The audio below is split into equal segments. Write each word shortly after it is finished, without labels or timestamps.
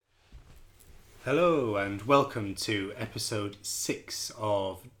Hello and welcome to episode 6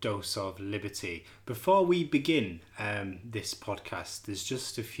 of Dose of Liberty. Before we begin this podcast, there's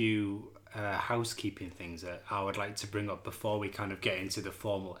just a few housekeeping things that I would like to bring up before we kind of get into the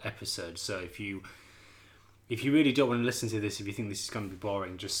formal episode. So if you really don't want to listen to this, if you think this is going to be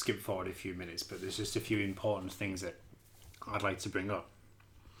boring, just skip forward a few minutes. But there's just a few important things that I'd like to bring up.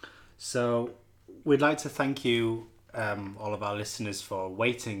 So we'd like to thank you, all of our listeners, for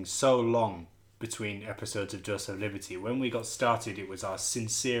waiting so long between episodes of Dose of Liberty. When we got started, it was our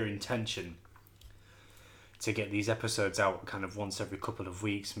sincere intention to get these episodes out kind of once every couple of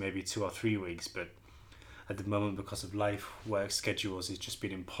weeks, maybe 2 or 3 weeks, but at the moment, because of life, work schedules, it's just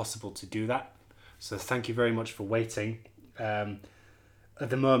been impossible to do that. So thank you very much for waiting. At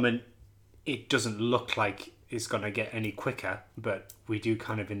the moment, it doesn't look like it's going to get any quicker, but we do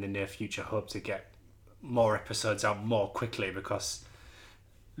kind of in the near future hope to get more episodes out more quickly, because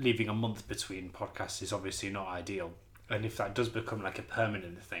leaving a month between podcasts is obviously not ideal. And if that does become like a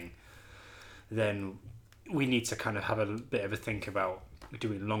permanent thing, then we need to kind of have a bit of a think about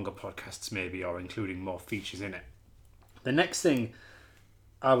doing longer podcasts maybe, or including more features in it. The next thing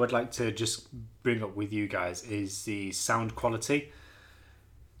I would like to just bring up with you guys is the sound quality.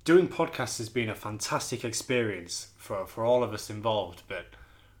 Doing podcasts has been a fantastic experience for all of us involved, but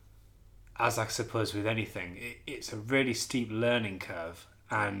as I suppose with anything, it's a really steep learning curve.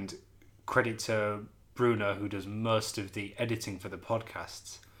 And credit to Bruno, who does most of the editing for the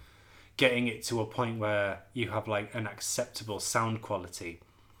podcasts, getting it to a point where you have like an acceptable sound quality.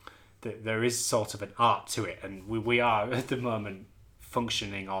 That there is sort of an art to it, and we are at the moment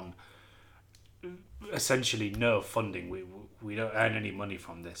functioning on essentially no funding. We don't earn any money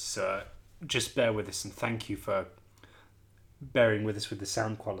from this, so just bear with us, and thank you for bearing with us with the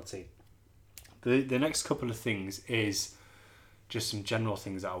sound quality. The next couple of things is just some general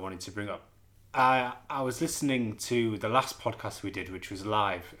things that I wanted to bring up. I was listening to the last podcast we did, which was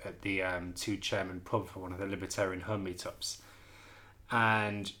live at the Two Chairman pub for one of the Libertarian home meetups.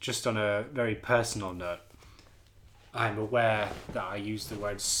 And just on a very personal note, I'm aware that I use the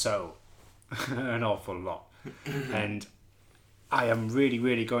word "so" an awful lot. And I am really,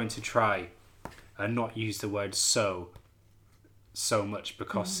 really going to try and not use the word so much,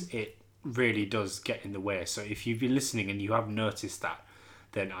 because it really does get in the way. So if you've been listening and you have noticed that,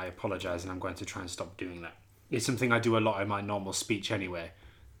 then I apologise, and I'm going to try and stop doing that. It's something I do a lot in my normal speech anyway,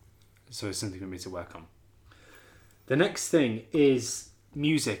 so it's something for me to work on. The next thing is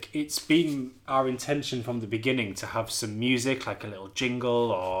music. It's been our intention from the beginning to have some music, like a little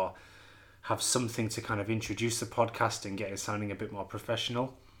jingle, or have something to kind of introduce the podcast and get it sounding a bit more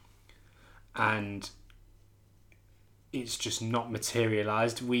professional. And it's just not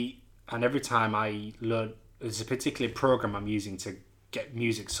materialised. And every time I learn, there's a particular program I'm using to get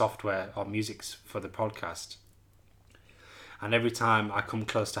music software or music for the podcast. And every time I come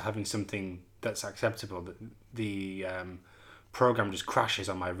close to having something that's acceptable, the program just crashes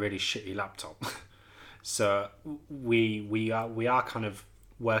on my really shitty laptop. So we are kind of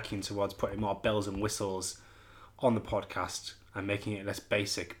working towards putting more bells and whistles on the podcast and making it less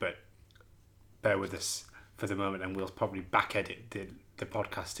basic, but bear with us for the moment, and we'll probably back edit the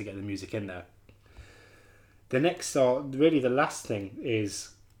podcast to get the music in there. The next, or really the last thing, is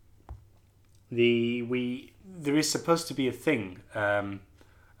there is supposed to be a thing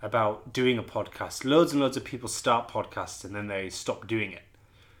about doing a podcast. Loads and loads of people start podcasts and then they stop doing it.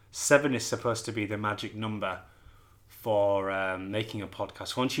 7 is supposed to be the magic number for making a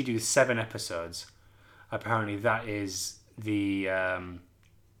podcast. Once you do 7 episodes, apparently that is the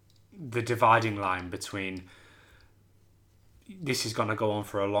dividing line between this is going to go on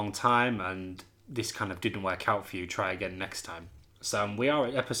for a long time and this kind of didn't work out for you, try again next time. So we are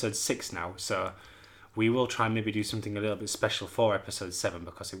at episode 6 now, so we will try and maybe do something a little bit special for episode 7,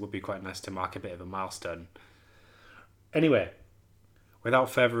 because it would be quite nice to mark a bit of a milestone. Anyway, without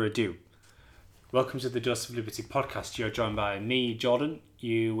further ado, welcome to the Dose of Liberty podcast. You're joined by me, Jordan.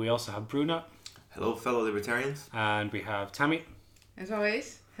 We also have Bruno. Hello, fellow libertarians. And we have Tammy. As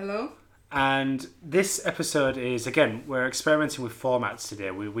always, hello. And this episode is, again, we're experimenting with formats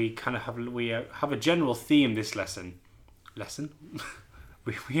today. We kind of have a general theme this lesson.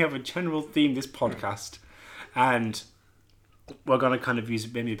 we have a general theme this podcast, and we're going to kind of use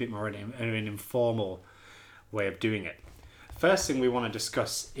maybe a bit more in an informal way of doing it. First thing we want to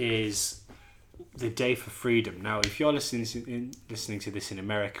discuss is the Day for Freedom. Now, if you're listening to this in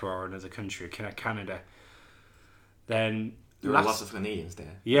America or another country, Canada, then there are lots of Canadians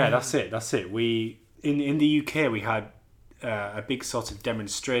there. Yeah, that's it. We in the UK we had a big sort of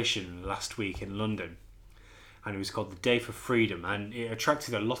demonstration last week in London, and it was called the Day for Freedom, and it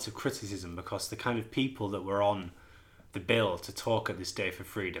attracted a lot of criticism because the kind of people that were on the bill to talk at this Day for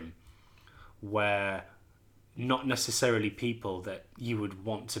Freedom were not necessarily people that you would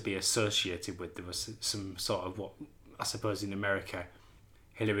want to be associated with. There was some sort of what I suppose in America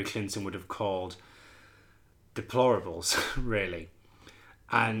Hillary Clinton would have called deplorables, really.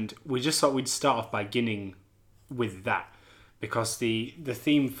 And we just thought we'd start off by beginning with that, because the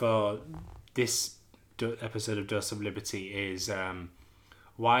theme for this episode of Dose of Liberty is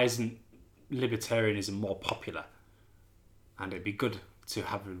why isn't libertarianism more popular? And it'd be good to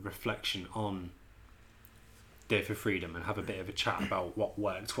have a reflection on Day for Freedom and have a bit of a chat about what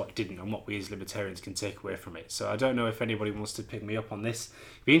worked, what didn't, and what we as libertarians can take away from it. So I don't know if anybody wants to pick me up on this.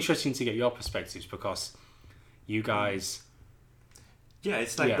 It'd be interesting to get your perspectives, because you guys... Yeah,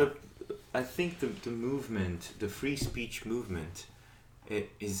 it's like I think the movement, the free speech movement,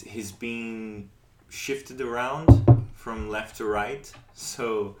 is being shifted around from left to right.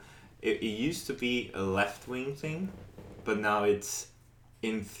 So it used to be a left-wing thing, but now it's,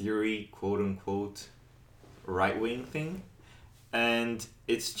 in theory, quote-unquote, right-wing thing. And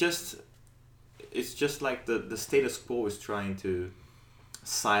it's just like the status quo is trying to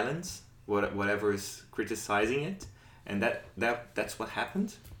silence whatever is criticizing it. And that's what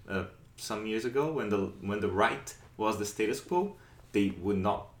happened some years ago when the right was the status quo. They would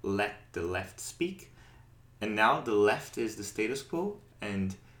not let the left speak, and now the left is the status quo.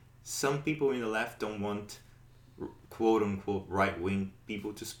 And some people in the left don't want quote unquote right wing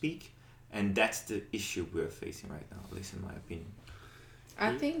people to speak, and that's the issue we're facing right now, at least in my opinion.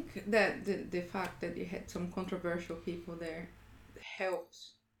 I think that the fact that you had some controversial people there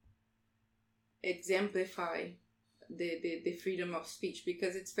helps exemplify the freedom of speech,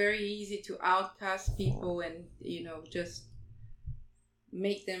 because it's very easy to outcast people and just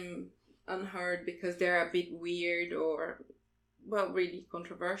make them unheard because they're a bit weird or really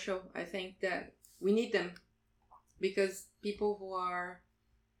controversial. I think that we need them, because people who are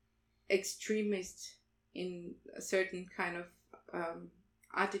extremists in a certain kind of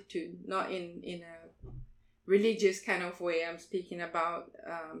attitude, not in a religious kind of way, I'm speaking about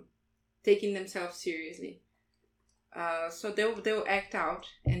taking themselves seriously. So they'll act out,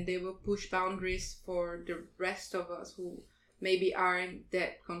 and they will push boundaries for the rest of us who maybe aren't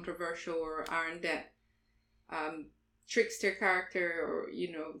that controversial or aren't that trickster character, or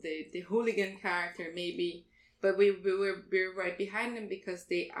the hooligan character maybe, but we're right behind them because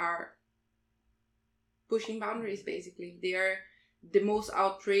they are pushing boundaries. Basically, they are the most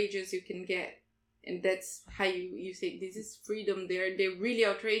outrageous you can get, and that's how you say this is freedom. They're really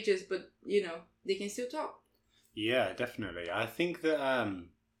outrageous, but they can still talk. Yeah, definitely. I think that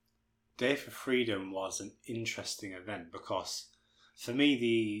Day for Freedom was an interesting event, because for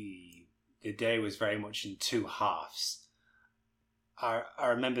me the day was very much in two halves. I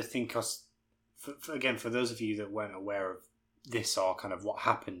remember thinking, for those of you that weren't aware of this or kind of what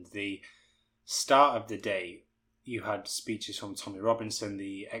happened, the start of the day, you had speeches from Tommy Robinson,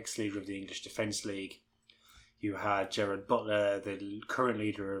 the ex-leader of the English Defence League. You had Gerard Butler, the current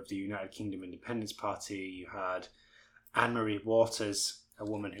leader of the United Kingdom Independence Party. You had Anne-Marie Waters, a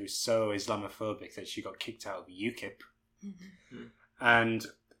woman who's so Islamophobic that she got kicked out of UKIP. Mm-hmm. And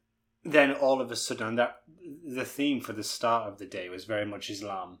then all of a sudden, the theme for the start of the day was very much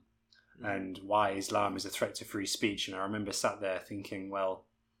Islam, and why Islam is a threat to free speech. And I remember sat there thinking, well,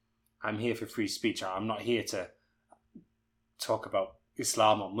 I'm here for free speech. I'm not here to talk about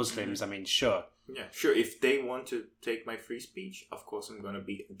Islam or Muslims. I mean, sure. Yeah, sure. If they want to take my free speech, of course I'm going to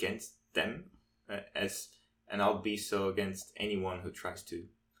be against them, and I'll be so against anyone who tries to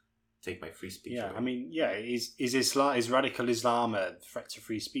take my free speech away. I mean, is radical Islam a threat to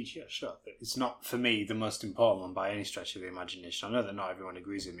free speech? Yeah, sure. But it's not, for me, the most important one by any stretch of the imagination. I know that not everyone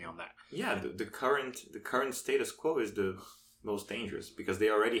agrees with me on that. Yeah, the current status quo is the most dangerous, because they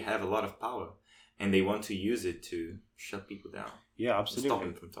already have a lot of power, and they want to use it to shut people down. Yeah, absolutely. Stop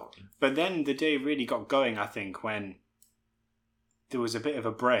them from talking. But then the day really got going, I think, when there was a bit of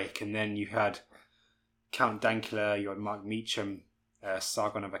a break, and then you had Count Dankula, you had Mark Meacham,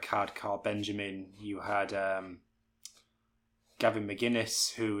 Sargon of Akkad, Carl Benjamin, you had Gavin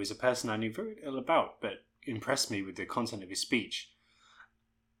McGuinness, who is a person I knew very little about, but impressed me with the content of his speech.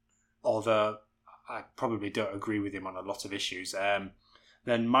 Although I probably don't agree with him on a lot of issues.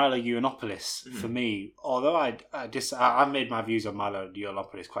 Then Milo Yiannopoulos, for me, although I made my views on Milo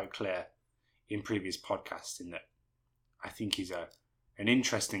Yiannopoulos quite clear in previous podcasts, in that I think he's an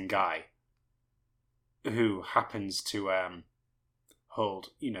interesting guy who happens to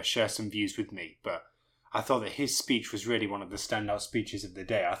share some views with me. But I thought that his speech was really one of the standout speeches of the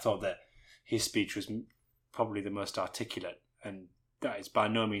day. I thought that his speech was probably the most articulate, and that is by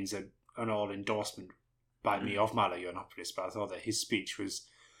no means an all endorsement by me of Milo Yiannopoulos, but I thought that his speech was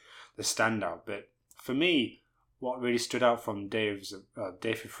the standout. But for me, what really stood out from Day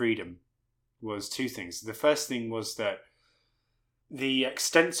for Freedom was two things. The first thing was that the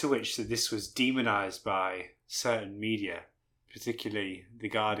extent to which that this was demonized by certain media, particularly The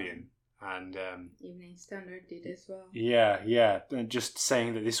Guardian and Evening Standard did as well. Yeah, and just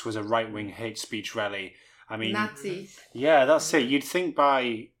saying that this was a right-wing hate speech rally. I mean, Nazis. Yeah, that's it. You'd think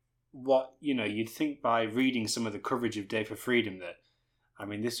by reading some of the coverage of Day for Freedom that, I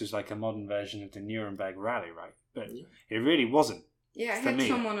mean, this was like a modern version of the Nuremberg rally, right? But it really wasn't. Yeah, I had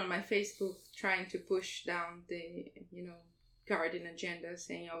someone on my Facebook trying to push down the, Guardian agenda,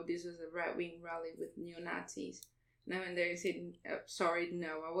 saying, "Oh, this was a right-wing rally with neo-Nazis." And I went there and said, "Sorry,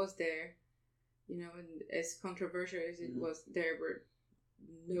 no, I was there." And as controversial as it was, there were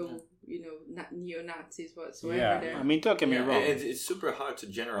no, not neo-Nazis whatsoever there. I mean, don't get me wrong. It's super hard to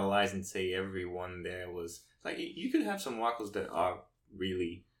generalize and say everyone there was... Like, you could have some Wackles that are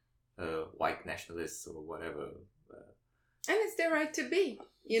really white nationalists or whatever. And it's their right to be,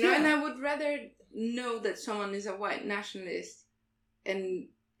 and I would rather know that someone is a white nationalist and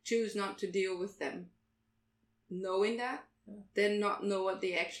choose not to deal with them, knowing that, than not know what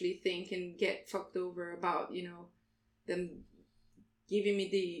they actually think and get fucked over about, them giving me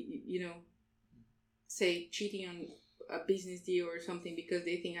the, say, cheating on a business deal or something because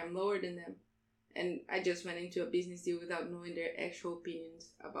they think I'm lower than them. And I just went into a business deal without knowing their actual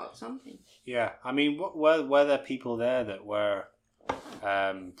opinions about something. Yeah, I mean, were there people there that were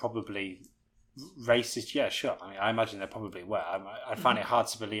probably racist? Yeah, sure. I mean, I imagine there probably were. I find it hard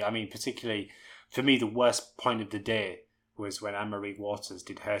to believe. I mean, particularly for me, the worst point of the day was when Anne-Marie Waters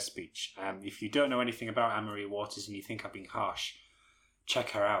did her speech. If you don't know anything about Anne-Marie Waters and you think I've been harsh,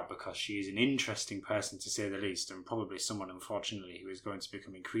 check her out, because she is an interesting person to say the least, and probably someone, unfortunately, who is going to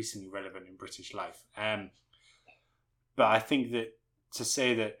become increasingly relevant in British life. But I think that to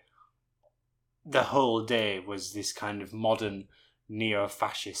say that the whole day was this kind of modern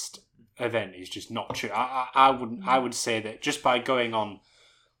neo-fascist event is just not true. I would say that just by going on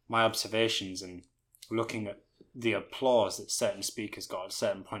my observations and looking at the applause that certain speakers got at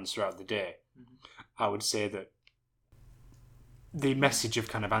certain points throughout the day, I would say that the message of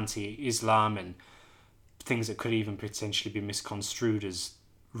kind of anti-Islam and things that could even potentially be misconstrued as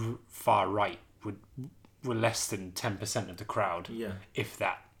far right were less than 10% of the crowd, if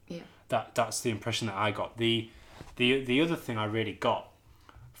that. Yeah. That's the impression that I got. The other thing I really got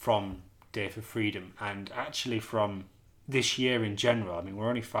from Day for Freedom, and actually from this year in general, I mean, we're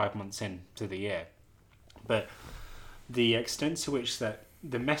only 5 months into the year, but the extent to which that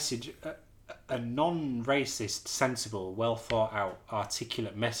the message, a non-racist, sensible, well-thought-out,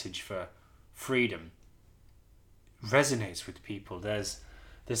 articulate message for freedom resonates with people. There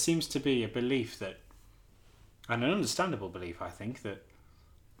seems to be a belief that, and an understandable belief, I think, that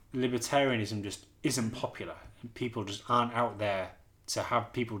libertarianism just isn't popular, and people just aren't out there to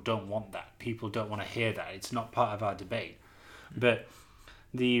have. People don't want that. People don't want to hear that. It's not part of our debate. But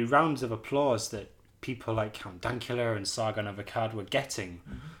the rounds of applause that people like Count Dankula and Sargon Avocad were getting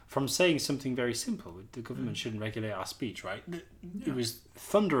from saying something very simple: the government shouldn't regulate our speech, right? It was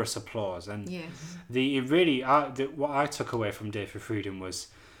thunderous applause, and what I took away from Day for Freedom was,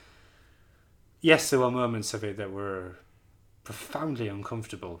 yes, there were moments of it that were profoundly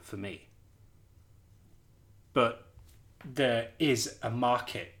uncomfortable for me, but there is a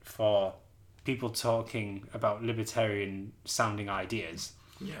market for people talking about libertarian sounding ideas,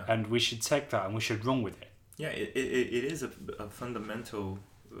 and we should take that and we should run with it. Yeah, it is a fundamental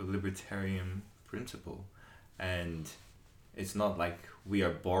libertarian principle, and it's not like we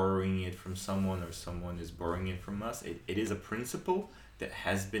are borrowing it from someone or someone is borrowing it from us. It is a principle that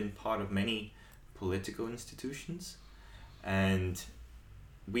has been part of many political institutions, and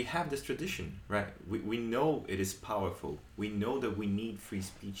we have this tradition, right? We know it is powerful. We know that we need free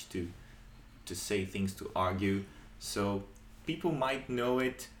speech to say things, to argue. So people might know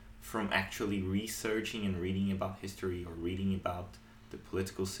it from actually researching and reading about history or reading about the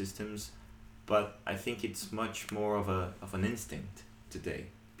political systems, but I think it's much more of an instinct today.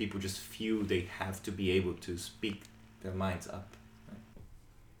 People just feel they have to be able to speak their minds up.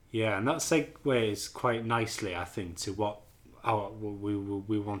 Yeah, and that segues quite nicely, I think, to what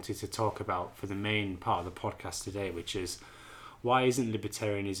we wanted to talk about for the main part of the podcast today, which is, why isn't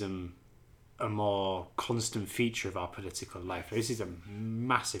libertarianism a more constant feature of our political life? This is a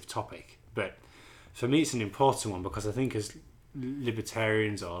massive topic, but for me it's an important one, because I think as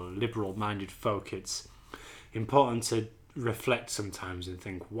libertarians or liberal-minded folk, it's important to reflect sometimes and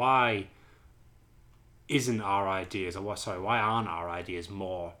think, why isn't our ideas, why aren't our ideas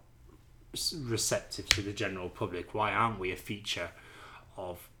more receptive to the general public? Why aren't we a feature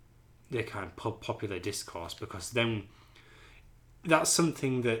of the kind of popular discourse? Because then that's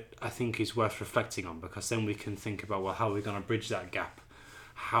something that I think is worth reflecting on, because then we can think about, well, how are we going to bridge that gap?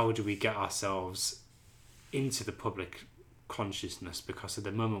 How do we get ourselves into the public consciousness? Because at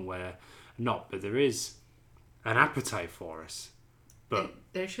the moment we're not, but there is an appetite for us. But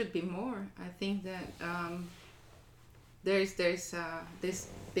there should be more. I think that there's this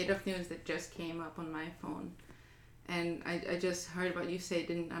bit of news that just came up on my phone, and I just heard what you said,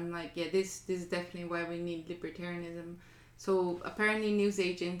 and I'm like, yeah, this is definitely why we need libertarianism. So apparently news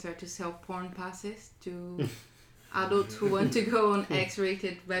agents are to sell porn passes to adults who want to go on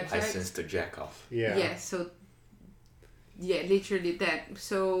X-rated websites. License to jack off. yeah. Yeah, so yeah, literally that.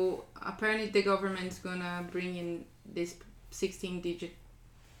 So apparently the government's gonna bring in this 16-digit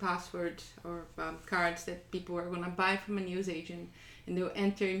password or cards that people are gonna buy from a news agent, and they'll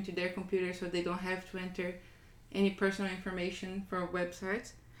enter into their computer, so they don't have to enter any personal information for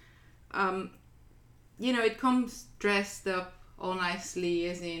websites. It comes dressed up all nicely,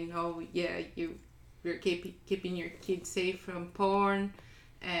 as in, oh yeah, you're keeping your kids safe from porn,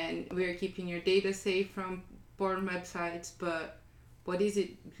 and we're keeping your data safe from porn websites. But what is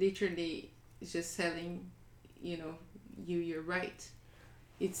it? Literally, it's just selling, your right.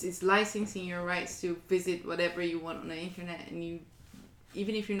 It's licensing your rights to visit whatever you want on the internet, and you,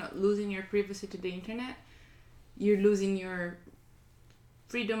 even if you're not losing your privacy to the internet, you're losing your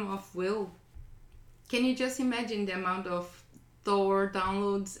freedom of will. Can you just imagine the amount of Tor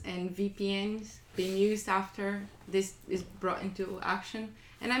downloads and VPNs being used after this is brought into action?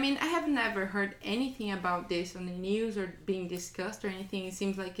 And I mean, I have never heard anything about this on the news or being discussed or anything. It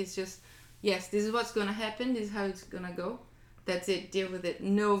seems like it's just, yes, this is what's going to happen, this is how it's going to go. That's it, deal with it.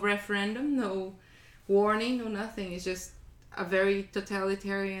 No referendum, no warning, no nothing. It's just a very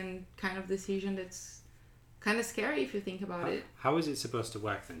totalitarian kind of decision that's kind of scary if you think about it. How is it supposed to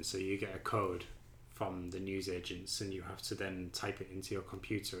work then? So you get a code from the news agents and you have to then type it into your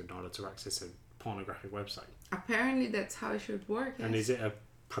computer in order to access a pornographic website? Apparently that's how it should work. Yes. And is it a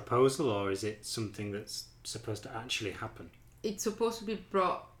proposal, or is it something that's supposed to actually happen? It's supposed to be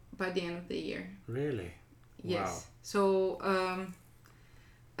brought by the end of the year. Really? Yes. Wow. So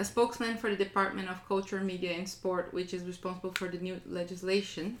a spokesman for the Department of Culture, Media and Sport, which is responsible for the new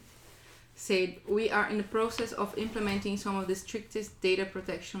legislation, said, "We are in the process of implementing some of the strictest data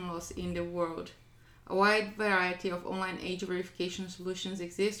protection laws in the world. A wide variety of online age verification solutions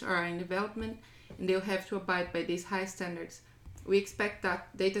exist or are in development, and they'll have to abide by these high standards. We expect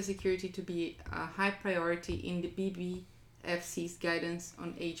that data security to be a high priority in the BBFC's guidance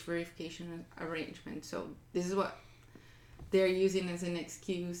on age verification arrangement." So this is what they're using as an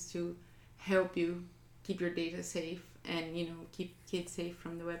excuse to help you keep your data safe and, keep kids safe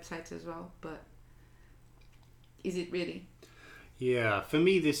from the websites as well. But is it really? Yeah, for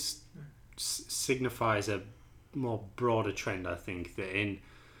me this signifies a more broader trend, I think, that in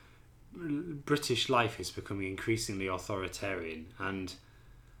British life is becoming increasingly authoritarian, and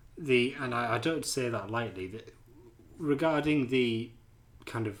I don't say that lightly, that regarding the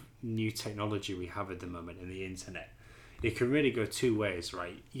kind of new technology we have at the moment in the internet, it can really go two ways,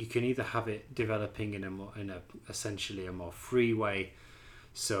 right? You can either have it developing in a essentially a more free way,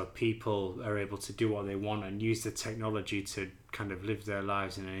 so people are able to do what they want and use the technology to kind of live their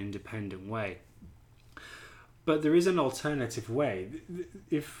lives in an independent way. But there is an alternative way.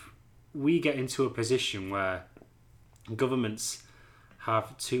 If we get into a position where governments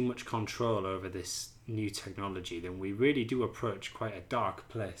have too much control over this new technology, then we really do approach quite a dark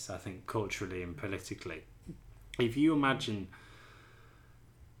place, I think, culturally and politically. If you imagine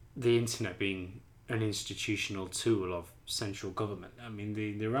the internet being an institutional tool of central government, I mean,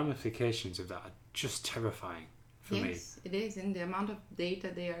 the ramifications of that are just terrifying for me. Yes, it is. And the amount of data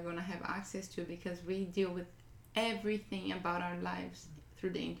they are going to have access to, because we deal with everything about our lives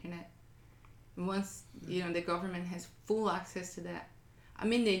through the internet. Once, the government has full access to that. I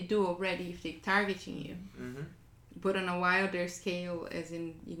mean, they do already if they're targeting you. Mm-hmm. But on a wilder scale, as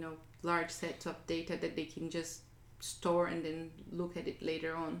in, large sets of data that they can just store and then look at it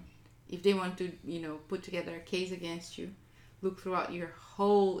later on. If they want to, put together a case against you, look throughout your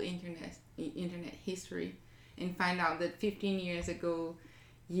whole internet history and find out that 15 years ago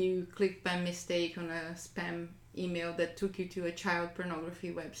you clicked by mistake on a spam email that took you to a child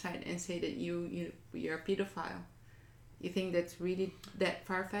pornography website and say that you're a pedophile. You think that's really that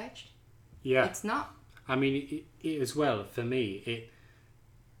far-fetched? Yeah. It's not. I mean, it as well, for me, it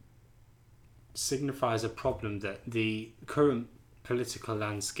signifies a problem that the current political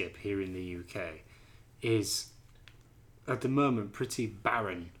landscape here in the UK is at the moment pretty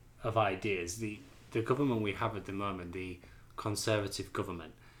barren of ideas. The government we have at the moment, the Conservative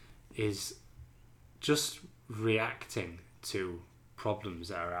government, is just reacting to problems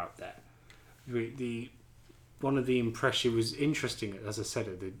that are out there. One of the impression was interesting, as I said,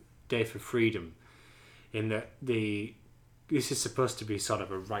 at the Day for Freedom, in that this is supposed to be sort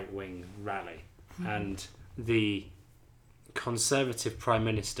of a right-wing rally, and the Conservative Prime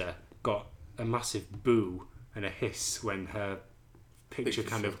Minister got a massive boo and a hiss when her picture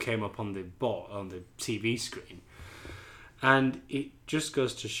kind of came up on the TV screen, and it just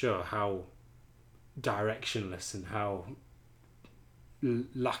goes to show how directionless and how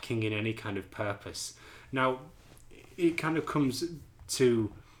lacking in any kind of purpose. Now, it kind of comes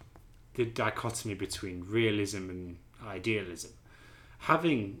to the dichotomy between realism and idealism.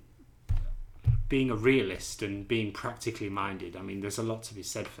 Being a realist and being practically minded, I mean, there's a lot to be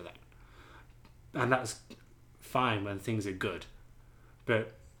said for that. And that's fine when things are good.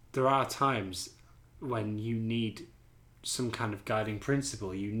 But there are times when you need some kind of guiding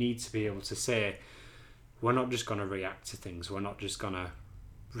principle. You need to be able to say, we're not just going to react to things. We're not just going to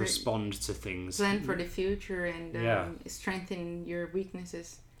respond to things. Plan for the future and strengthen your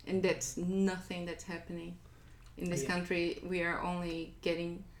weaknesses. And that's nothing that's happening. In this country, we are only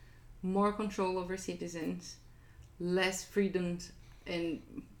getting more control over citizens, less freedoms, and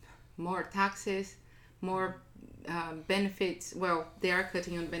more taxes, more benefits. Well, they are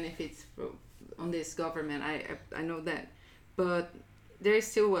cutting on benefits on this government. I know that. But there is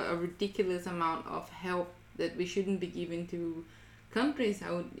still a ridiculous amount of help that we shouldn't be giving to countries, I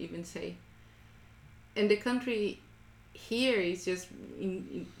would even say. And the country here is just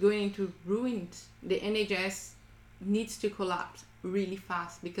going into ruins. The NHS needs to collapse really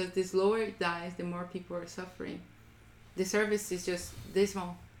fast, because the slower it dies, the more people are suffering. The service is just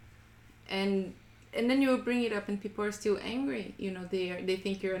dismal. And then you bring it up and people are still angry. You know, they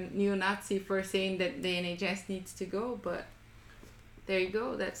think you're a neo-Nazi for saying that the NHS needs to go, but there you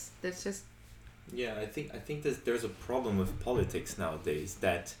go. That's just... Yeah, I think there's a problem with politics nowadays,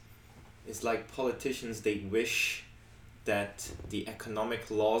 that it's like politicians, they wish that the economic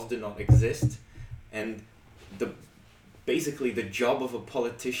laws do not exist, and basically the job of a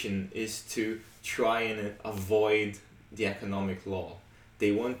politician is to try and avoid the economic law.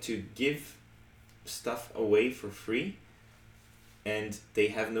 They want to give stuff away for free, and they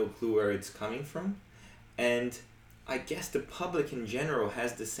have no clue where it's coming from. And I guess the public in general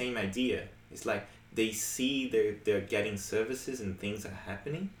has the same idea. It's like they see they're getting services and things are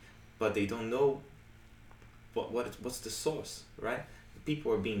happening, but they don't know what's the source, right?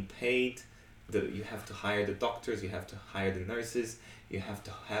 People are being paid. You have to hire the doctors, you have to hire the nurses, you have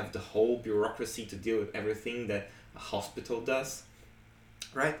to have the whole bureaucracy to deal with everything that a hospital does,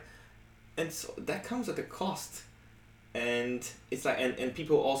 right? And so that comes at a cost. And it's like, and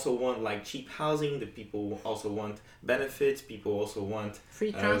people also want like cheap housing, the people also want benefits, people also want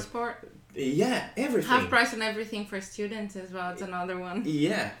free transport. Yeah, everything. Half price on everything for students as well. It's another one.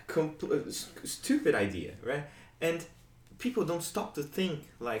 Yeah, stupid idea, right? And people don't stop to think,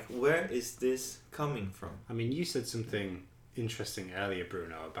 like, where is this coming from? I mean, you said something interesting earlier,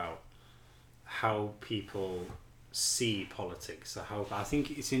 Bruno, about how people see politics. I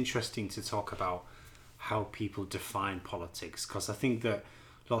think it's interesting to talk about how people define politics, because I think that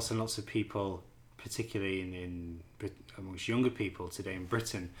lots and lots of people, particularly amongst younger people today in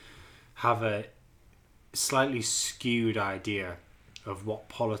Britain, have a slightly skewed idea of what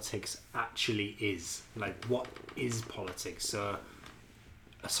politics actually is. Like, what is politics? So,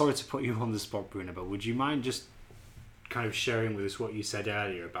 sorry to put you on the spot, Bruno, but would you mind just kind of sharing with us what you said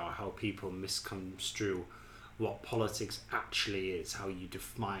earlier about how people misconstrue what politics actually is, how you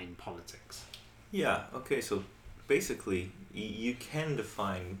define politics? Yeah, okay, so basically you can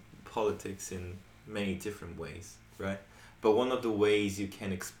define politics in many different ways, right? But one of the ways you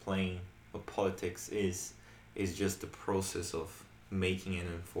can explain what politics is just the process of making and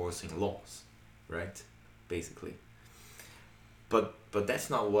enforcing laws, right? Basically. But that's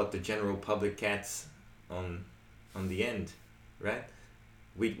not what the general public gets on the end, right?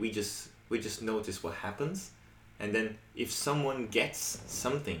 We just notice what happens, and then if someone gets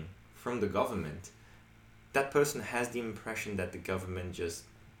something from the government, that person has the impression that the government just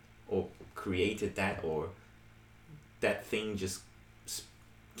or created that, or that thing just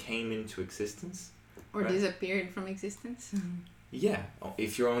came into existence, or right? Disappeared from existence. Yeah,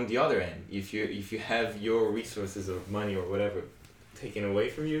 if you're on the other end, if you have your resources or money or whatever taken away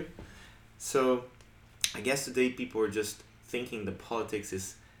from you. So I guess today people are just thinking that politics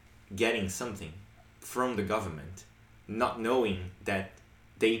is getting something from the government, not knowing that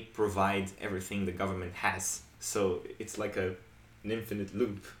they provide everything the government has. So it's like an infinite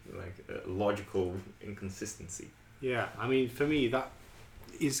loop, like a logical inconsistency. Yeah, I mean, for me, that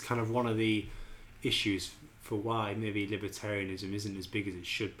is kind of one of the issues for why maybe libertarianism isn't as big as it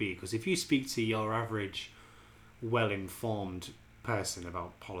should be. Because if you speak to your average well-informed person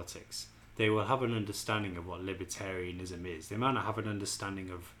about politics, they will have an understanding of what libertarianism is. They might not have an understanding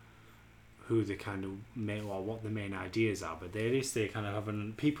of who the kind of main, or what the main ideas are, but at least they kind of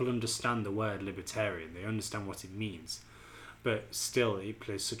have people understand the word libertarian. They understand what it means, but still it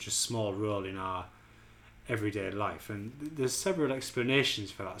plays such a small role in our everyday life. And there's several explanations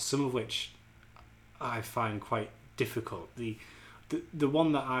for that, some of which I find quite difficult. The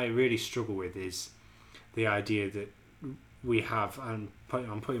one that I really struggle with is the idea that we have, and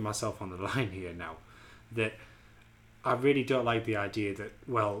I'm putting myself on the line here now, that I really don't like the idea that,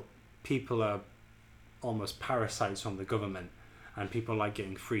 well, people are almost parasites from the government and people like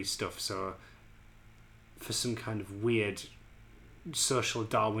getting free stuff, so for some kind of weird social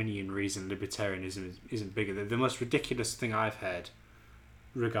Darwinian reason libertarianism isn't bigger. The most ridiculous thing I've heard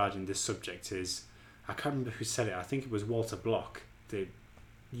regarding this subject is, I can't remember who said it, I think it was Walter Block, the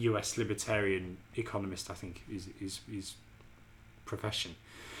US libertarian economist, I think is his profession.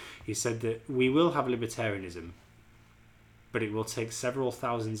 He said that we will have libertarianism, but it will take several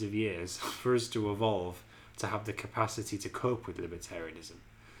thousands of years for us to evolve to have the capacity to cope with libertarianism.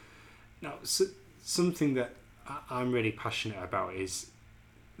 Now, something that I'm really passionate about is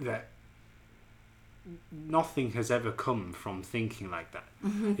that nothing has ever come from thinking like that.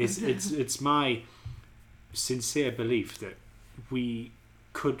 It's my sincere belief that we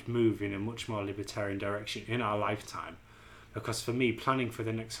could move in a much more libertarian direction in our lifetime, because for me, planning for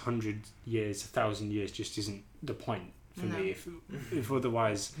the next 100 years, 1,000 years just isn't the point for me. If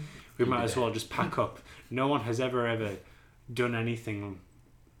otherwise, we might as well just pack up. No one has ever done anything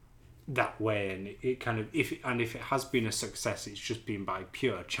that way, and it kind of, if it has been a success, it's just been by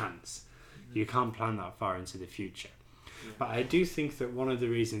pure chance. You can't plan that far into the future. But I do think that one of the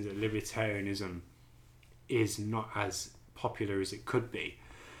reasons that libertarianism is not as popular as it could be,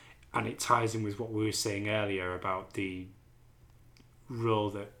 and it ties in with what we were saying earlier about the role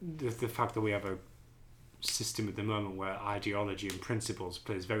that the fact that we have a system at the moment where ideology and principles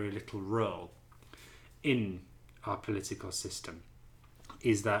plays very little role in our political system,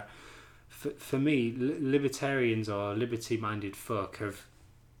 is that for me, libertarians or liberty-minded folk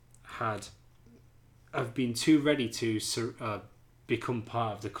have been too ready to become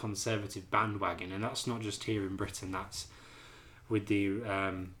part of the conservative bandwagon, and that's not just here in Britain, that's with the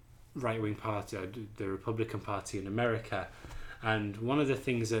right-wing party, the Republican Party in America. And one of the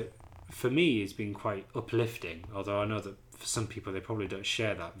things that for me has been quite uplifting, although I know that for some people they probably don't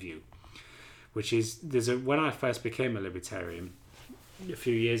share that view, which is when I first became a libertarian a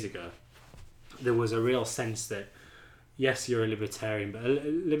few years ago, there was a real sense that yes, you're a libertarian, but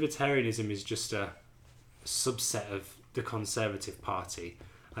libertarianism is just a subset of the Conservative Party,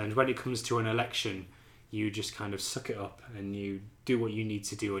 and when it comes to an election, you just kind of suck it up and you do what you need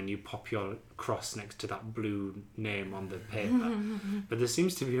to do and you pop your cross next to that blue name on the paper. But there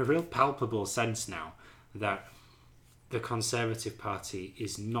seems to be a real palpable sense now that the Conservative Party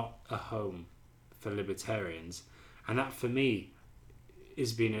is not a home for libertarians, and that for me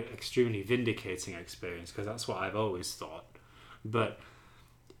has been an extremely vindicating experience, because that's what I've always thought. But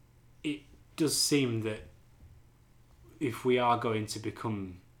it does seem that if we are going to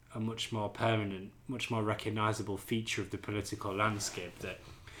become a much more permanent, much more recognisable feature of the political landscape, that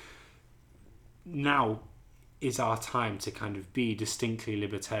now is our time to kind of be distinctly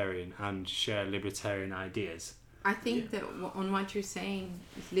libertarian and share libertarian ideas. I think that on what you're saying,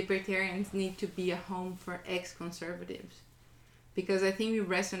 libertarians need to be a home for ex-conservatives, because I think we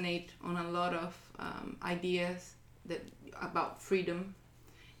resonate on a lot of ideas about freedom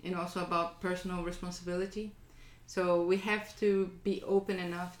and also about personal responsibility. So we have to be open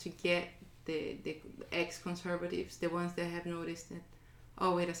enough to get the ex-conservatives, the ones that have noticed that,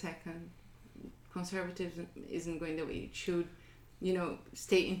 oh, wait a second, conservatism isn't going the way it should.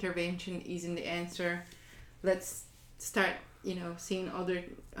 State intervention isn't the answer. Let's start, seeing other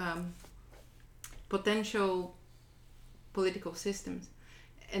potential political systems.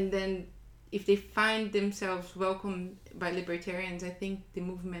 And then if they find themselves welcomed by libertarians, I think the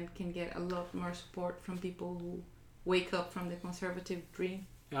movement can get a lot more support from people who wake up from the conservative dream.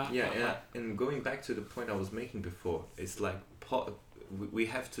 Yeah. And going back to the point I was making before, it's like we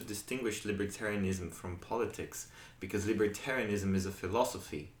have to distinguish libertarianism from politics, because libertarianism is a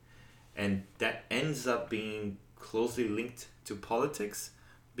philosophy, and that ends up being closely linked to politics,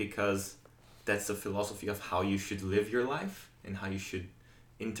 because that's the philosophy of how you should live your life and how you should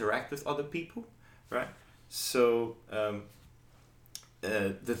interact with other people, right? So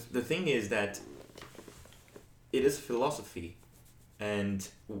the thing is that it is philosophy, and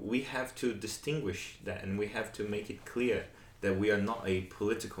we have to distinguish that, and we have to make it clear that we are not a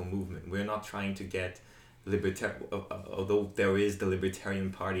political movement. We're not trying to get although there is the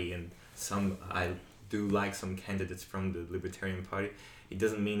Libertarian Party, and I do like some candidates from the Libertarian Party, it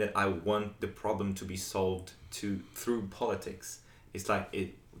doesn't mean that I want the problem to be solved through politics. It's like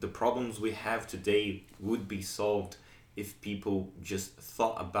the problems we have today would be solved if people just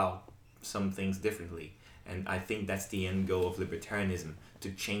thought about some things differently. And I think that's the end goal of libertarianism,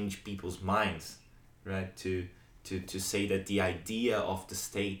 to change people's minds, right? To say that the idea of the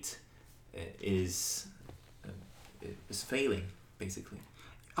state is failing, basically.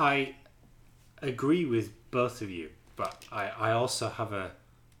 I agree with both of you, but I also have a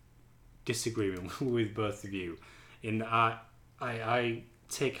disagreement with both of you in that I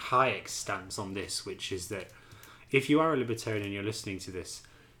take Hayek's stance on this, which is that if you are a libertarian and you're listening to this,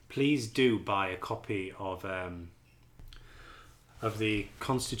 please do buy a copy of the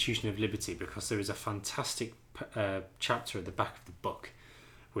Constitution of Liberty, because there is a fantastic chapter at the back of the book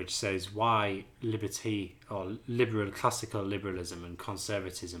which says why liberty or classical liberalism and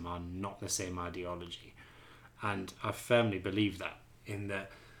conservatism are not the same ideology. And I firmly believe that, in that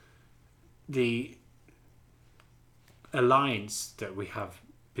the alliance that we have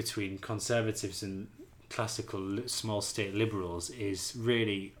between conservatives and classical small state liberals is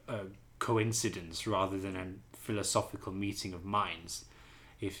really a coincidence rather than a philosophical meeting of minds.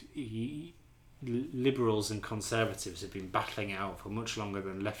 If liberals and conservatives have been battling it out for much longer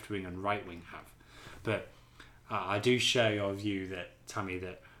than left wing and right wing have, but I do share your view that, Tammy,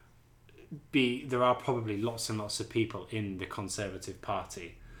 that there are probably lots and lots of people in the Conservative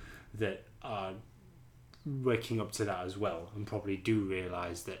Party that are waking up to that as well, and probably do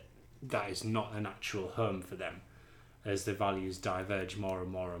realise that that is not a natural home for them as the values diverge more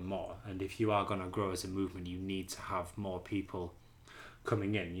and more and more. And if you are going to grow as a movement, you need to have more people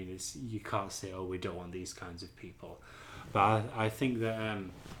coming in. You can't say, oh, we don't want these kinds of people. But I think that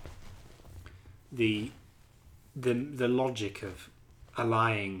the logic of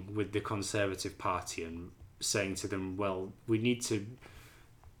allying with the Conservative Party and saying to them, well, we need to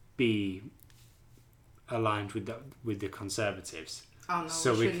be aligned with the Conservatives. Oh no,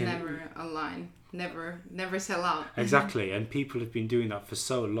 so we should never align, never sell out. Exactly, and people have been doing that for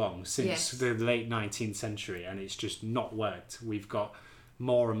so long, since the late 19th century, and it's just not worked. We've got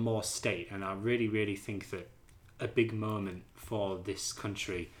more and more state, and I really, really think that a big moment for this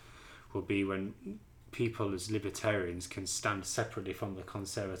country will be when people as libertarians can stand separately from the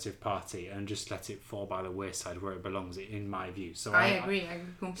Conservative Party and just let it fall by the wayside where it belongs, in my view. So I agree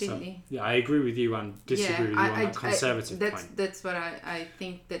completely. So, I agree with you and disagree with you on that conservative point. That's what I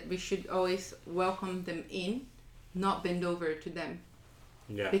think, that we should always welcome them in, not bend over to them.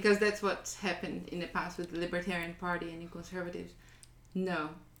 Yeah. Because that's what's happened in the past with the Libertarian Party and the Conservatives.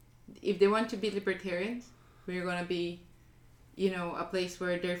 No. If they want to be libertarians, we're going to be, a place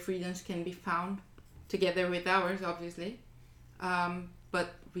where their freedoms can be found, together with ours, obviously.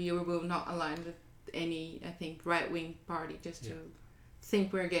 But we will not align with any, I think, right-wing party just to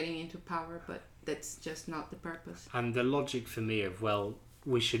think we're getting into power, but that's just not the purpose. And the logic for me of, well,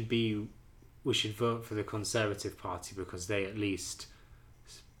 we should vote for the Conservative Party because they at least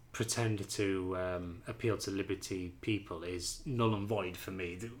pretend to appeal to liberty people is null and void for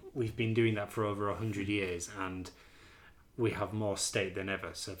me. We've been doing that for over 100 years, and we have more state than ever.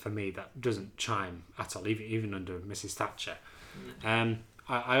 So for me, that doesn't chime at all, even under Mrs. Thatcher.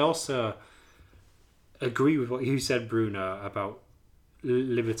 I also agree with what you said, Bruno, about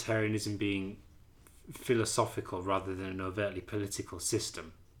libertarianism being philosophical rather than an overtly political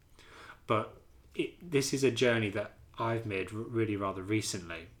system. But this is a journey that I've made really rather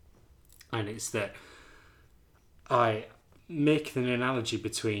recently, and it's that I make an analogy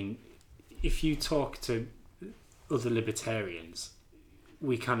between, if you talk to other libertarians,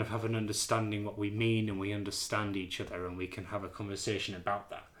 we kind of have an understanding what we mean, and we understand each other, and we can have a conversation about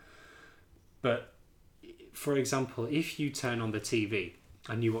that. But for example, if you turn on the TV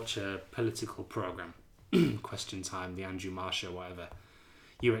and you watch a political program, Question Time, the Andrew Marr Show, whatever,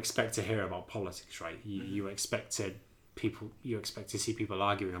 you expect to hear about politics, right? You expect to see people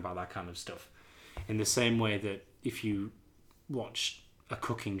arguing about that kind of stuff. In the same way that if you watch a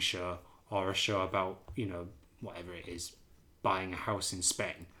cooking show or a show about, whatever it is, buying a house in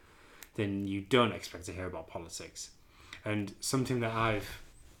Spain, then you don't expect to hear about politics. And something that I've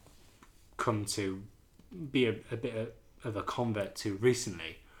come to be a bit of a convert to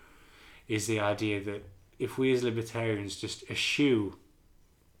recently is the idea that if we as libertarians just eschew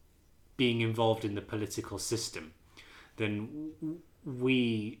being involved in the political system, then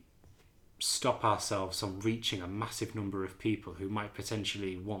we stop ourselves from reaching a massive number of people who might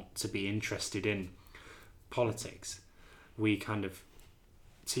potentially want to be interested in politics. We kind of,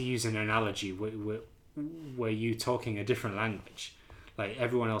 to use an analogy, where you talking a different language, like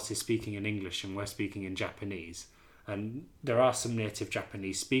everyone else is speaking in English and we're speaking in Japanese, and there are some native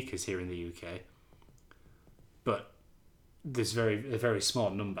Japanese speakers here in the UK, but there's a very small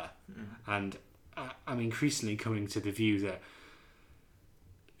number. And I'm increasingly coming to the view that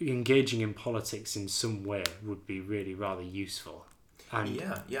engaging in politics in some way would be really rather useful. And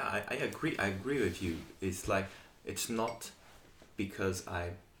I agree with you. It's like, it's not because I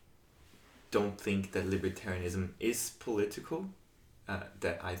don't think that libertarianism is political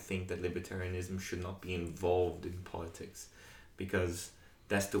that I think that libertarianism should not be involved in politics, because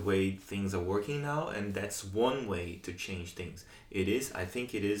that's the way things are working now, and that's one way to change things. I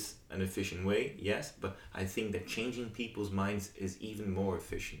think it is an efficient way, yes, but I think that changing people's minds is even more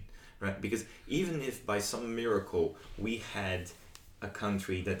efficient, right? Because even if by some miracle we had a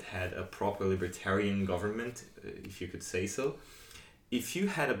country that had a proper libertarian government, if you could say so, if you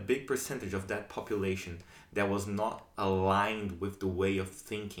had a big percentage of that population that was not aligned with the way of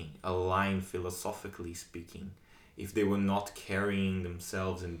thinking, aligned philosophically speaking, if they were not carrying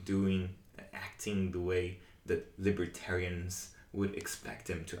themselves and acting the way that libertarians would expect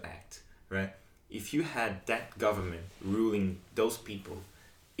them to act, right? If you had that government ruling those people,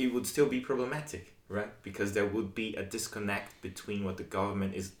 it would still be problematic, right? Because there would be a disconnect between what the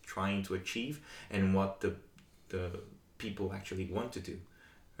government is trying to achieve and what the people actually want to do,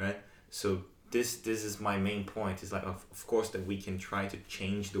 right? So this is my main point. Is like, of course, that we can try to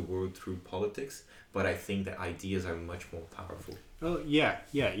change the world through politics, but I think that ideas are much more powerful. Oh yeah,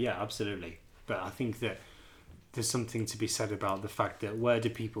 absolutely. But I think that there's something to be said about the fact that where do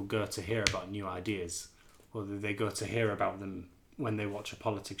people go to hear about new ideas? Whether they go to hear about them when they watch a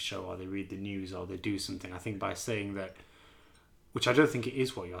politics show, or they read the news, or they do something. I think by saying that, which I don't think it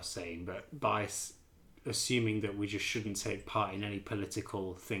is what you're saying, but by assuming that we just shouldn't take part in any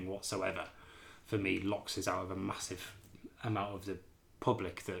political thing whatsoever, for me, locks us out of a massive amount of the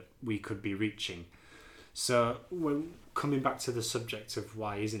public that we could be reaching. So when coming back to the subject of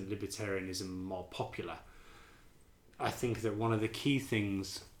why isn't libertarianism more popular, I think that one of the key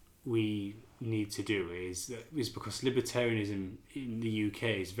things we need to do is because libertarianism in the UK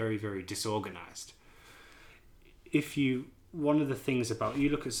is very, very disorganized. One of the things about, you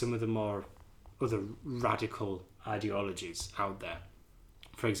look at some of the more other radical ideologies out there,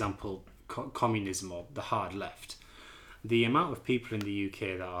 for example, communism or the hard left, the amount of people in the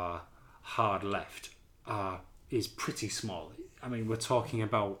UK that are hard left is pretty small. I mean, we're talking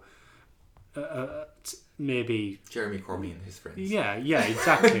about maybe Jeremy Corbyn and his friends. Yeah,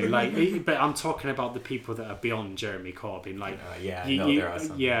 exactly. But I'm talking about the people that are beyond Jeremy Corbyn. There are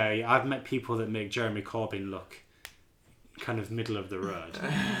some. Yeah, I've met people that make Jeremy Corbyn look kind of middle of the road,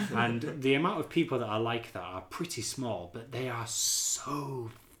 and the amount of people that are like that are pretty small, but they are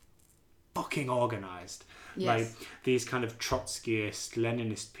so fucking organized. Yes. Like these kind of Trotskyist,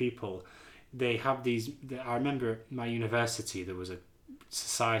 Leninist people, they have these. I remember at my university there was a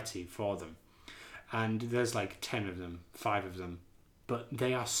society for them, and there's like 10 of them, 5 of them, but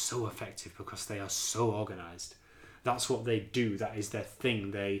they are so effective because they are so organized. That's what they do. That is their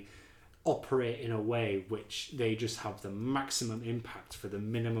thing. They operate in a way which they just have the maximum impact for the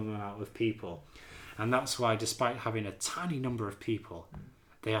minimum amount of people, and that's why, despite having a tiny number of people,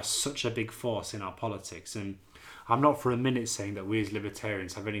 they are such a big force in our politics. And I'm not for a minute saying that we as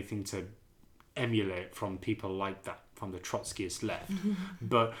libertarians have anything to emulate from people like that, from the Trotskyist left,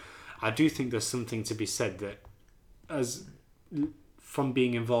 but I do think there's something to be said that from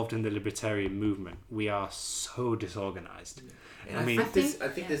being involved in the libertarian movement, we are so disorganized. And I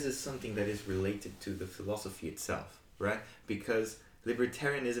think this is something that is related to the philosophy itself, right? Because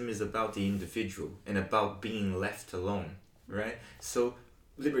libertarianism is about the individual and about being left alone, right? So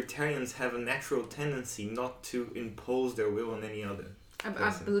libertarians have a natural tendency not to impose their will on any other person,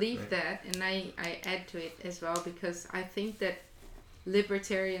 I believe right? that, and I add to it as well, because I think that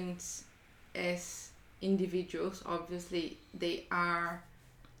libertarians as individuals, obviously, they are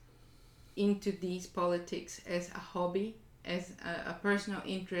into these politics as a hobby, as a personal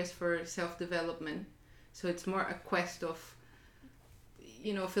interest for self-development. So it's more a quest of,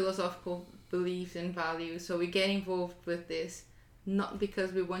 philosophical beliefs and values. So we get involved with this not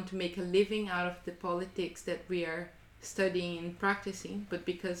because we want to make a living out of the politics that we are studying and practicing, but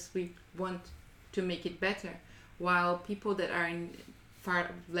because we want to make it better. While people that are in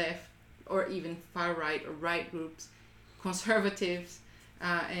far left or even far right or right groups, conservatives,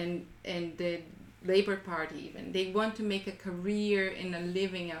 and the Labour Party even. They want to make a career and a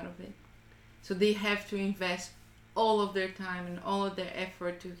living out of it. So they have to invest all of their time and all of their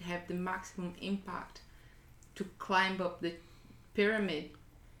effort to have the maximum impact to climb up the pyramid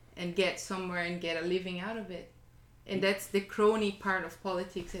and get somewhere and get a living out of it. And that's the crony part of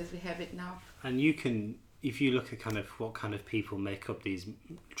politics as we have it now. And you can, if you look at kind of what kind of people make up these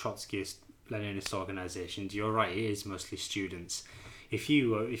Trotskyist, Leninist organisations, you're right, it is mostly students. If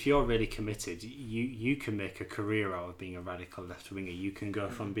you're really committed, you can make a career out of being a radical left-winger. You can go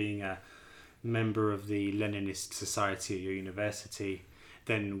from being a member of the Leninist society at your university,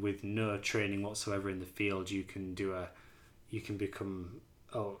 then with no training whatsoever in the field, you can become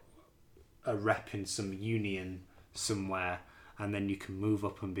a rep in some union somewhere, and then you can move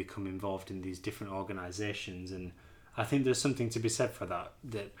up and become involved in these different organisations. And I think there's something to be said for that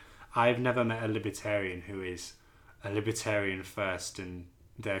I've never met a libertarian who is a libertarian first and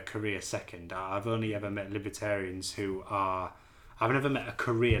their career second. I've only ever met libertarians I've never met a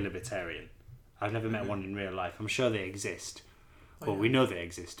career libertarian. I've never met one in real life. I'm sure they exist. We know they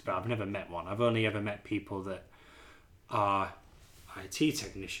exist, but I've never met one. I've only ever met people that are IT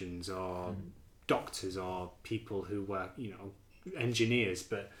technicians or doctors or people who work, engineers,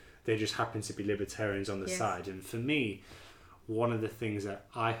 but they just happen to be libertarians on the side. And for me, one of the things that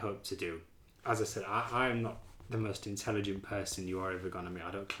I hope to do, as I said, I am not the most intelligent person you are ever going to meet.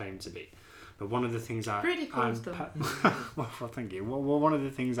 I don't claim to be. But one of the things pretty close well, thank you. Well, one of the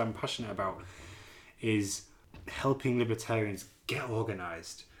things I'm passionate about is helping libertarians get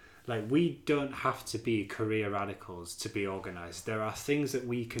organised. Like, we don't have to be career radicals to be organised. There are things that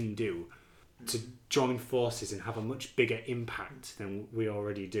we can do to join forces and have a much bigger impact than we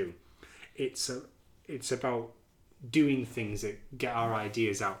already do. It's about doing things that get our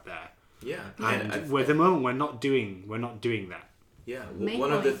ideas out there. Yeah, and at the moment we're not doing that. Yeah,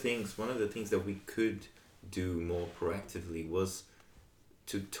 one of the things that we could do more proactively was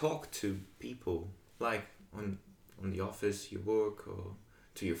to talk to people, like on the office, your work, or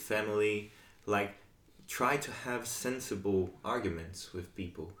to your family. Like, try to have sensible arguments with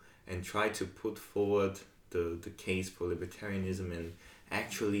people and try to put forward the case for libertarianism and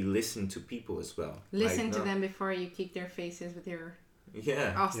actually listen to people as well. Listen to them before you kick their faces with your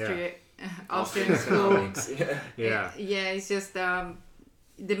Austrian economics. It's just the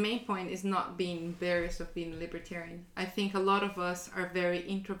main point is not being embarrassed of being a libertarian. I think a lot of us are very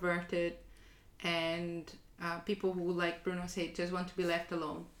introverted and people who, like Bruno said, just want to be left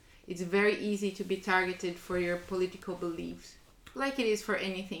alone. It's very easy to be targeted for your political beliefs, like it is for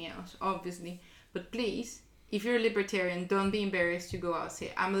anything else, obviously. But please, if you're a libertarian, don't be embarrassed to go out and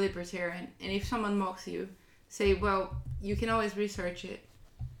say, I'm a libertarian. And if someone mocks you, say, well, you can always research it.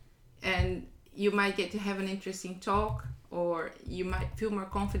 And you might get to have an interesting talk, or you might feel more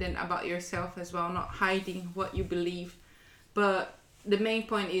confident about yourself as well, not hiding what you believe. But the main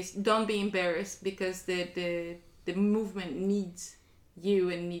point is, don't be embarrassed, because the movement needs you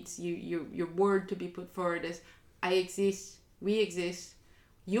and needs your word to be put forward as, I exist, we exist.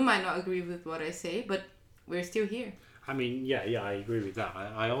 You might not agree with what I say, but we're still here. I mean, yeah, I agree with that.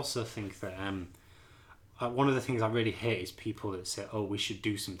 I also think that one of the things I really hate is people that say, oh, we should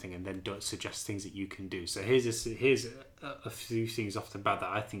do something, and then don't suggest things that you can do. So here's a few things off the bat that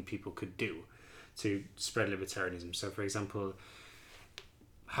I think people could do to spread libertarianism. So, for example,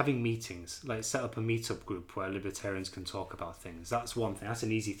 having meetings, like set up a meetup group where libertarians can talk about things. That's one thing. That's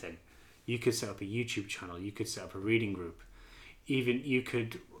an easy thing. You could set up a YouTube channel. You could set up a reading group. Even you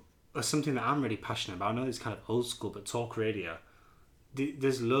could, or something that I'm really passionate about, I know it's kind of old school, but talk radio.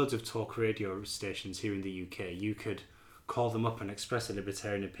 There's loads of talk radio stations here in the UK. You could call them up and express a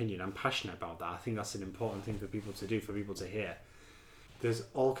libertarian opinion. I'm passionate about that. I think that's an important thing for people to do, for people to hear. There's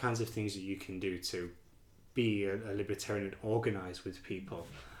all kinds of things that you can do to be a libertarian and organise with people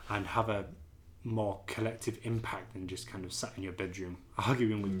and have a more collective impact than just kind of sat in your bedroom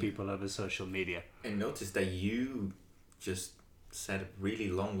arguing with people over social media. And notice that you just said a really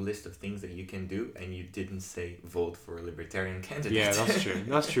long list of things that you can do, and you didn't say vote for a libertarian candidate. Yeah, that's true.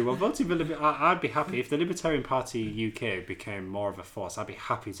 That's true. Well, voting for I'd be happy if the Libertarian Party UK became more of a force. I'd be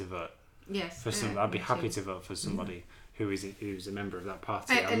happy to vote. Yes. For some, I'd be happy to vote for somebody who's a member of that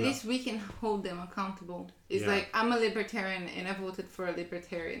party. At least we can hold them accountable. It's like, I'm a libertarian and I voted for a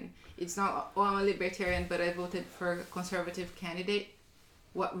libertarian. It's not, oh, I'm a libertarian but I voted for a conservative candidate.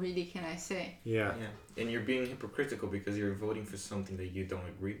 What really can I say? Yeah. And you're being hypocritical because you're voting for something that you don't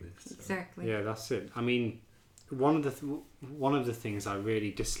agree with. So. Exactly. Yeah, that's it. I mean, one of the things I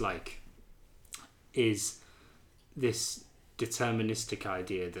really dislike is this deterministic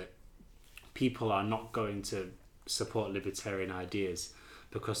idea that people are not going to support libertarian ideas.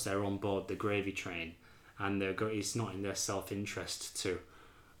 because they're on board the gravy train, and it's not in their self-interest to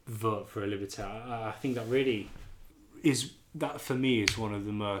vote for a libertarian. I think that really is, that for me is one of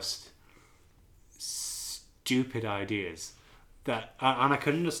the most stupid ideas that, and I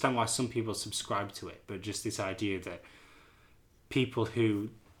can understand why some people subscribe to it, but just this idea that people who,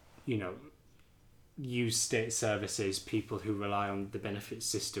 you know, use state services, people who rely on the benefit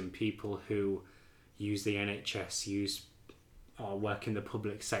system, people who use the NHS, or work in the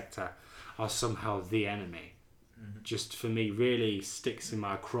public sector, are somehow the enemy. Just for me really sticks in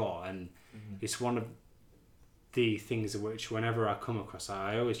my craw, and it's one of the things which whenever I come across,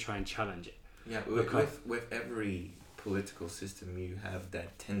 I always try and challenge it. Yeah, with every political system you have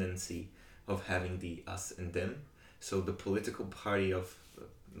that tendency of having the us and them. So the political part of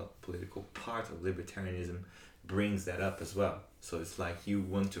libertarianism brings that up as well. So it's like you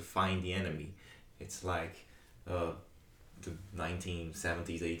want to find the enemy. It's like the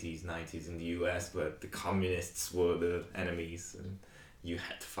 1970s, 80s, 90s in the US, but the communists were the enemies and you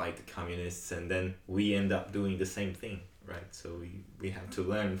had to fight the communists, and then we end up doing the same thing, right? So we have to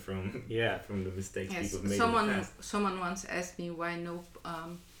learn from the mistakes people made in the past. Someone once asked me why no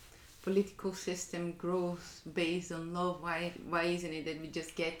political system grows based on love. Why isn't it that we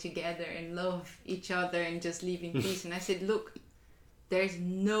just get together and love each other and just live in peace? And I said, look, there's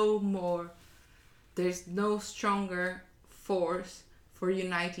no stronger force for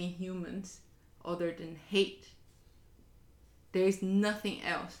uniting humans other than hate. There is nothing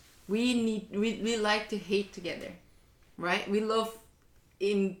else. We like to hate together, right? We love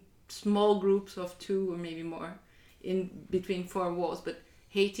in small groups of 2 or maybe more, in between 4 walls, but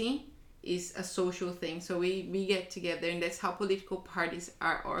hating is a social thing. So we get together, and that's how political parties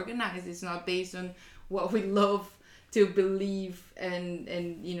are organized. It's not based on what we love to believe and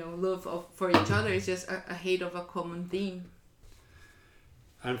you know, love for each other. It's just a hate of a common theme.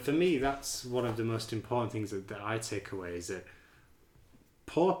 And for me, that's one of the most important things that I take away, is that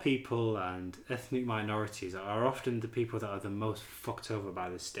poor people and ethnic minorities are often the people that are the most fucked over by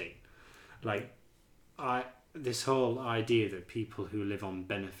the state. Like, this whole idea that people who live on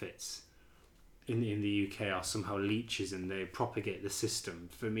benefits in the UK are somehow leeches and they propagate the system,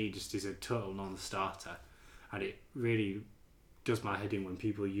 for me just is a total non-starter. And it really does my head in when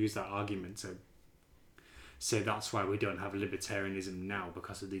people use that argument to say that's why we don't have libertarianism now,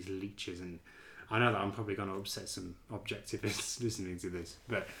 because of these leeches. And I know that I'm probably going to upset some objectivists listening to this,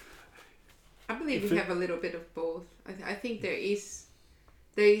 but I believe we have a little bit of both. I think there is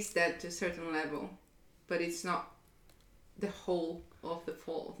that to a certain level, but it's not the whole of the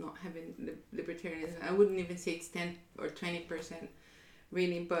fault of not having libertarianism. I wouldn't even say it's 10 or 20%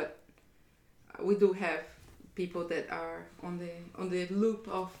 really, but we do have people that are on the loop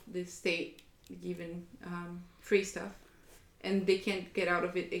of the state giving free stuff, and they can't get out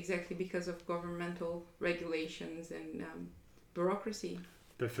of it exactly because of governmental regulations and bureaucracy.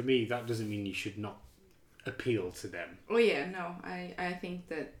 But for me, that doesn't mean you should not appeal to them. Oh yeah, no, I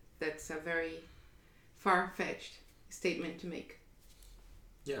think that's a very far-fetched statement to make.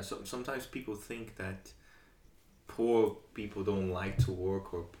 Yeah, so sometimes people think that poor people don't like to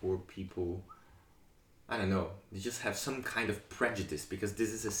work, or poor people, I don't know, they just have some kind of prejudice, because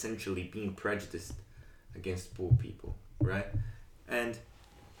this is essentially being prejudiced against poor people, right? And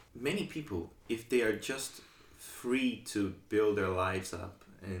many people, if they are just free to build their lives up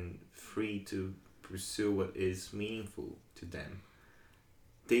and free to pursue what is meaningful to them,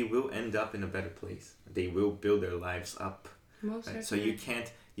 they will end up in a better place. They will build their lives up. Most right? So you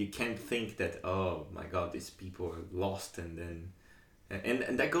can't think that, oh my God, these people are lost, and then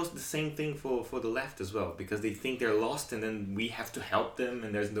and that goes the same thing for the left as well, because they think they're lost and then we have to help them,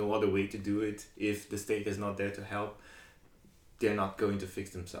 and there's no other way to do it. If the state is not there to help, they're not going to fix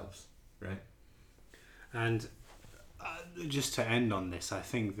themselves, right? And just to end on this, I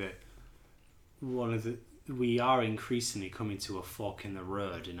think that we are increasingly coming to a fork in the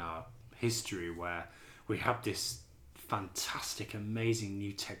road in our history, where we have this fantastic, amazing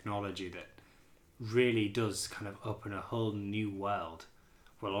new technology that really does kind of open a whole new world.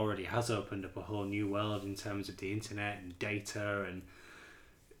 Well, already has opened up a whole new world in terms of the internet and data, and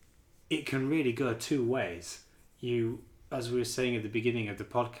it can really go 2 ways. As we were saying at the beginning of the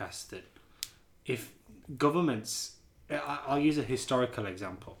podcast, that if governments, I'll use a historical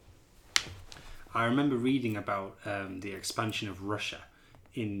example. I remember reading about the expansion of Russia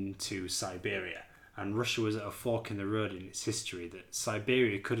into Siberia, and Russia was at a fork in the road in its history, that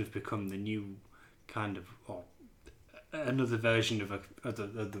Siberia could have become the new kind of, or another version of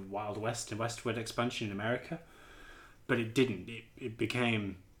the Wild West and westward expansion in America, but it didn't. It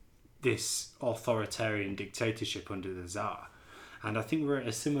became this authoritarian dictatorship under the Tsar, And I think we're at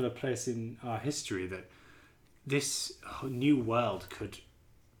a similar place in our history that this new world could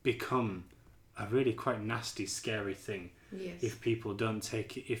become a really quite nasty, scary thing. Yes. If people don't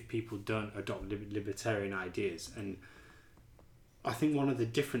adopt libertarian ideas. And I think one of the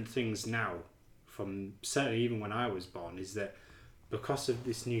different things now, from certainly even when I was born, is that because of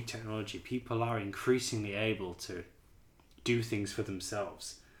this new technology, people are increasingly able to do things for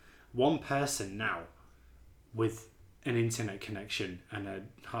themselves. One person now with an internet connection and a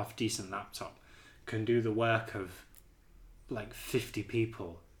half decent laptop can do the work of like 50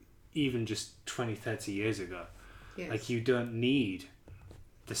 people even just 20-30 years ago. Yes. Like, you don't need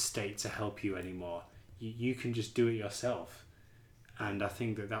the state to help you anymore. You can just do it yourself. And I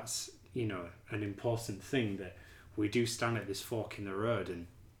think that that's, you know, an important thing, that we do stand at this fork in the road, and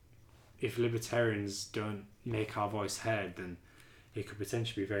if libertarians don't make our voice heard, then it could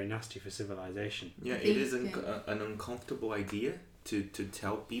potentially be very nasty for civilization. Yeah, it is an uncomfortable idea to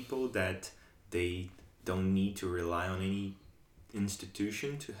tell people that they don't need to rely on any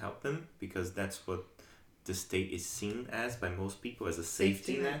institution to help them, because that's what the state is seen as by most people, as a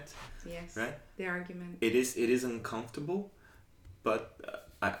safety net. Yes, right? The argument. It is uncomfortable, but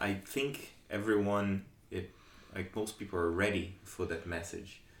I think everyone, like most people, are ready for that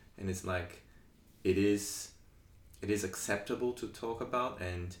message, and it's like it is acceptable to talk about,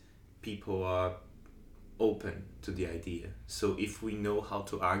 and people are open to the idea. So if we know how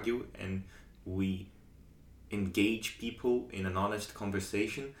to argue and we engage people in an honest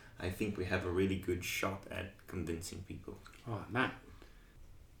conversation, I think we have a really good shot at convincing people. Oh man,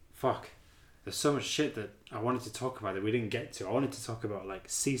 fuck, there's so much shit that I wanted to talk about that we didn't get to. I wanted to talk about like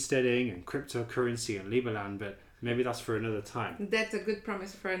seasteading and cryptocurrency and Liberland, but maybe that's for another time. That's a good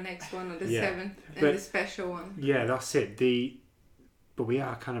promise for our next one, on the 7th, and the special one. Yeah, that's it. But we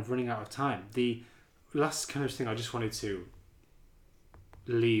are kind of running out of time. The last kind of thing I just wanted to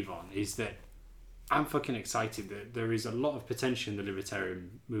leave on is that I'm fucking excited that there is a lot of potential in the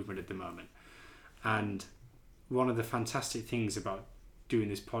libertarian movement at the moment. And one of the fantastic things about doing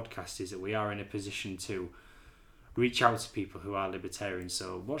this podcast is that we are in a position to reach out to people who are libertarians.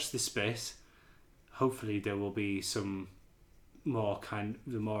 So watch this space. Hopefully there will be some more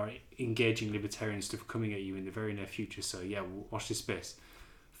engaging libertarian stuff coming at you in the very near future. So yeah, watch this space.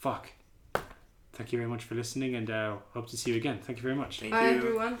 Fuck. Thank you very much for listening, and hope to see you again. Thank you very much. Bye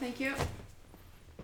everyone. Thank you.